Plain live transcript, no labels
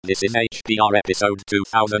This is HPR episode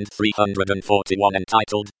 2341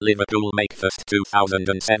 entitled Liverpool Makefest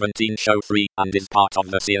 2017 Show 3 and is part of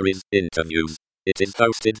the series Interviews. It is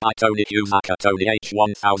hosted by Tony Hughes aka Tony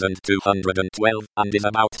H1212 and is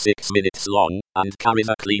about 6 minutes long and carries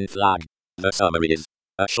a clean flag. The summary is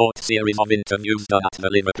a short series of interviews done at the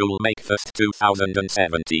Liverpool Makefest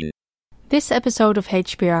 2017. This episode of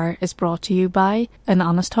HPR is brought to you by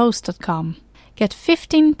anhonesthost.com. Get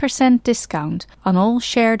 15% discount on all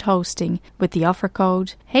shared hosting with the offer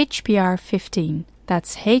code HPR15.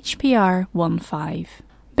 That's HPR15.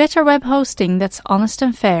 Better web hosting that's honest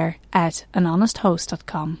and fair at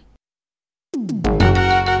anhonesthost.com.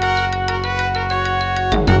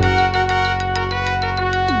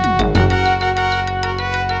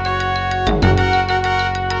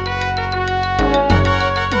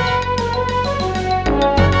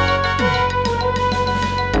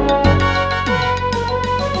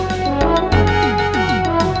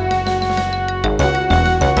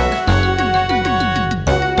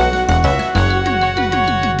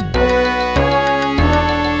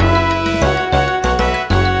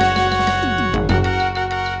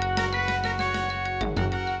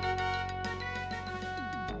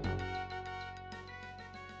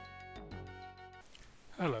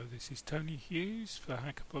 Hello, this is Tony Hughes for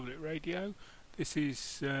Hacker Public Radio. This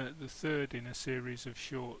is the third in a series of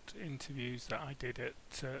short interviews that I did at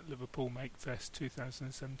Liverpool Makefest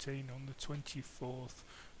 2017 on the 24th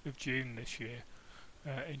of June this year.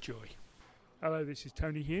 Enjoy. Hello, this is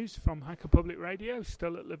Tony Hughes from Hacker Public Radio,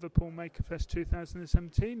 still at Liverpool Makefest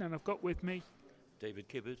 2017, and I've got with me David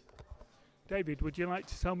Kibbard. David, would you like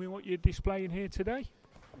to tell me what you're displaying here today?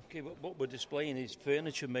 Okay, what we're displaying is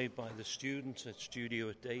furniture made by the students at Studio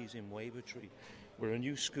at Days in Wavertree. We're a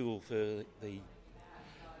new school for the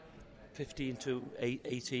 15 to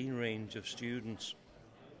 18 range of students,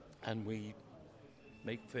 and we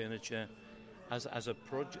make furniture as a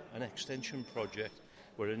project, an extension project.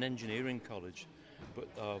 We're an engineering college, but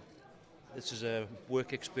this is a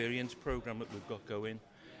work experience program that we've got going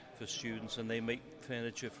for students, and they make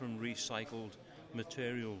furniture from recycled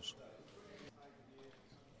materials.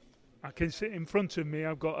 I can sit in front of me.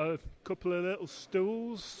 I've got a couple of little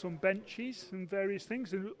stools, some benches and various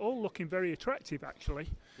things, and all looking very attractive actually.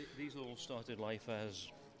 These all started life as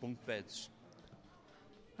bunk beds.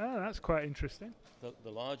 Oh, that's quite interesting. The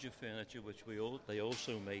larger furniture, which they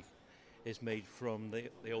also make, is made from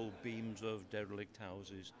the old beams of derelict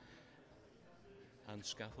houses and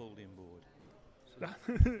scaffolding board. So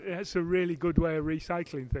that's a really good way of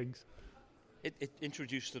recycling things. It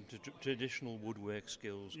introduced them to traditional woodwork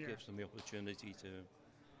skills, gives them the opportunity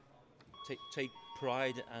to take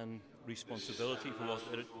pride and responsibility for what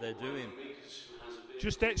they're doing.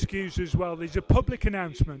 Just excuse as well, there's a public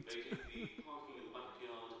announcement.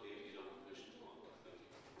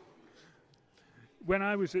 When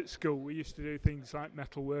I was at school, we used to do things like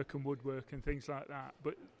metalwork and woodwork and things like that,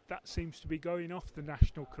 but that seems to be going off the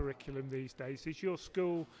national curriculum these days. Is your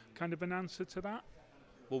school kind of an answer to that?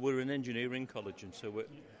 Well, we're an engineering college, and so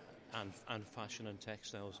and fashion and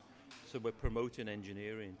textiles, so we're promoting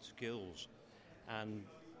engineering skills and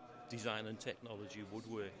design and technology,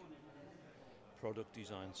 woodwork, product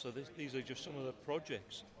design. So these are just some of the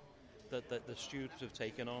projects that the students have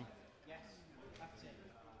taken on.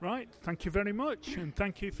 Right, thank you very much, and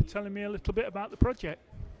thank you for telling me a little bit about the project.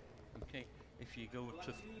 Okay, if you go up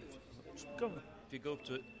to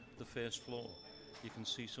the first floor, you can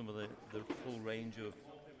see some of the full range of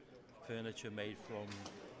furniture made from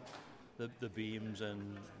the beams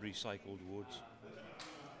and recycled woods.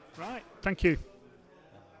 Right, thank you.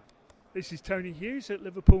 This is Tony Hughes at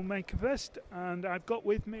Liverpool Makefest, and I've got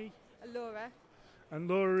with me Laura. And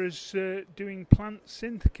Laura's doing plant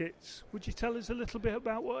synth kits. Would you tell us a little bit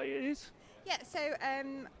about what it is? Yeah, so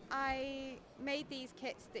I made these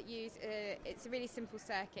kits that use, it's a really simple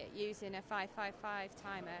circuit using a 555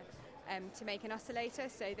 timer to make an oscillator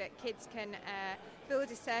so that kids can build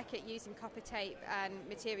a circuit using copper tape and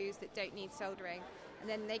materials that don't need soldering. And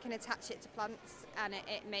then they can attach it to plants and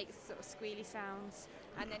it makes sort of squealy sounds.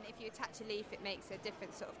 And then if you attach a leaf, it makes a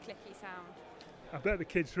different sort of clicky sound. I bet the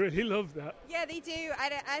kids really love that. Yeah, they do.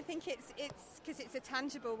 I think it's because it's a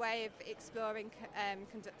tangible way of exploring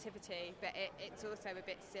conductivity, but it's also a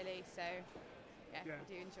bit silly. So yeah,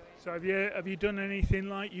 I do enjoy it. So have you done anything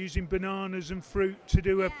like using bananas and fruit to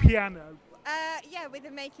do a piano? Yeah, with a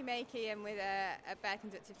makey and with a bare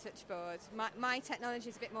conductive touch board. My technology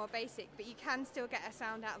is a bit more basic, but you can still get a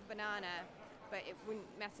sound out of banana, but it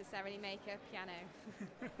wouldn't necessarily make a piano.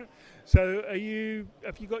 So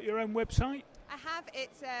have you got your own website? I have.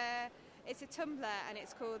 It's a Tumblr and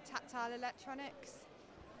it's called Tactile Electronics.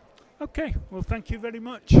 Okay, well, thank you very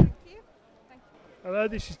much. Thank you. Hello,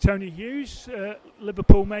 this is Tony Hughes,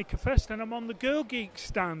 Liverpool Makefest, and I'm on the Girl Geek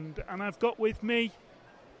stand, and I've got with me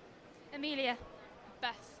Amelia,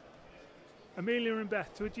 Beth. Amelia and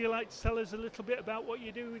Beth. Would you like to tell us a little bit about what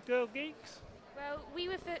you do with Girl Geeks? Well, we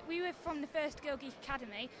were from the first Girl Geek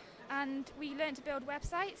Academy, and we learned to build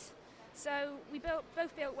websites. So we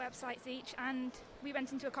both built websites each, and we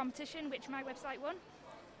went into a competition, which my website won.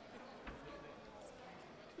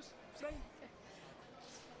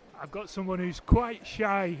 I've got someone who's quite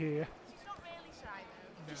shy here. She's not really shy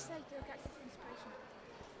though. Just say Girl Geek Inspiration.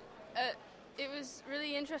 It was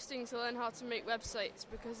really interesting to learn how to make websites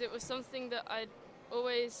because it was something that I'd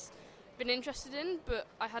always been interested in, but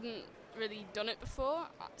I hadn't really done it before.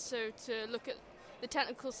 So to look at the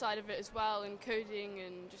technical side of it as well, and coding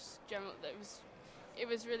and just general, it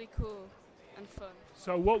was really cool and fun.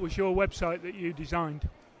 So what was your website that you designed?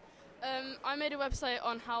 I made a website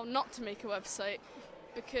on how not to make a website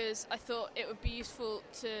because I thought it would be useful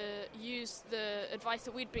to use the advice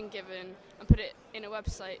that we'd been given and put it in a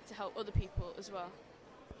website to help other people as well.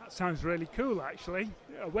 That sounds really cool, actually.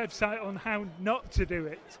 A website on how not to do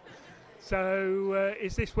it. So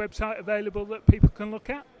is this website available that people can look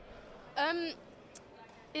at?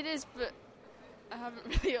 It is, but I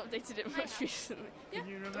haven't really updated it much recently. Can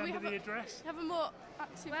you remember the address? Have a more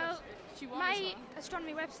active My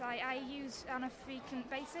astronomy website I use on a frequent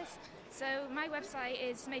basis. So my website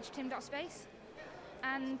is majortim.space,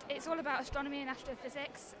 and it's all about astronomy and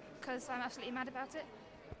astrophysics because I'm absolutely mad about it.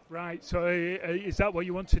 Right, so is that what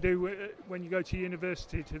you want to do when you go to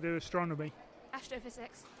university, to do astronomy?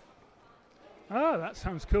 Astrophysics. Oh, that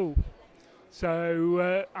sounds cool.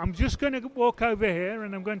 So I'm just going to walk over here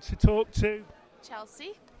and I'm going to talk to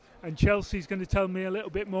Chelsea. And Chelsea's going to tell me a little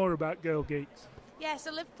bit more about Girl Geeks. Yeah,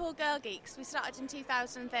 so Liverpool Girl Geeks, we started in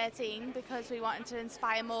 2013 because we wanted to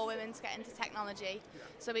inspire more women to get into technology.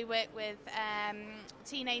 So we work with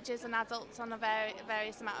teenagers and adults on a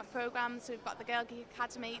various amount of programmes. So we've got the Girl Geek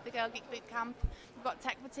Academy, the Girl Geek Boot Camp, we've got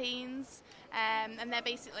Tech for Teens, and they're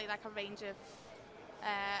basically like a range of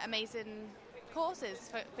amazing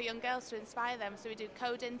courses for young girls to inspire them. So we do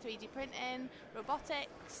coding, 3D printing,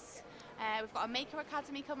 robotics. We've got a Maker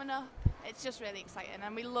Academy coming up. It's just really exciting,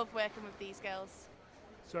 and we love working with these girls.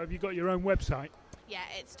 So have you got your own website? Yeah,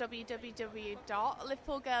 it's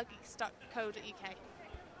www.liverpoolgirlgeeks.co.uk.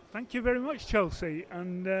 Thank you very much, Chelsea,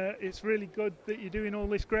 and it's really good that you're doing all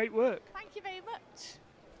this great work. Thank you very much.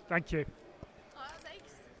 Thank you.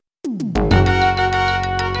 Thanks.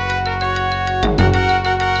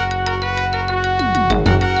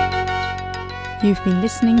 You've been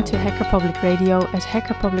listening to Hacker Public Radio at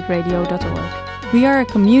hackerpublicradio.org. We are a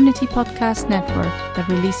community podcast network that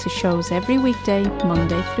releases shows every weekday,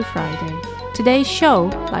 Monday through Friday. Today's show,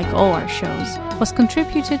 like all our shows, was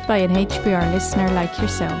contributed by an HPR listener like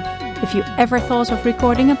yourself. If you ever thought of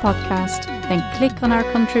recording a podcast, then click on our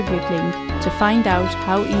contribute link to find out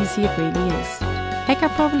how easy it really is. Hacker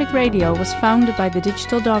Public Radio was founded by the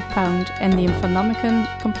Digital Dog Pound and the Infonomicon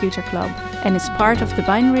Computer Club and is part of the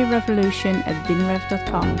binary revolution at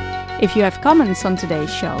binrev.com. If you have comments on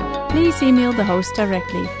today's show, please email the host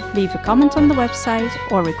directly, leave a comment on the website,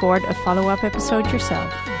 or record a follow-up episode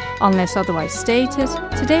yourself. Unless otherwise stated,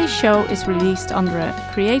 today's show is released under a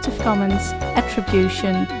Creative Commons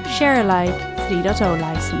Attribution Share Alike 3.0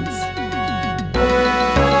 license.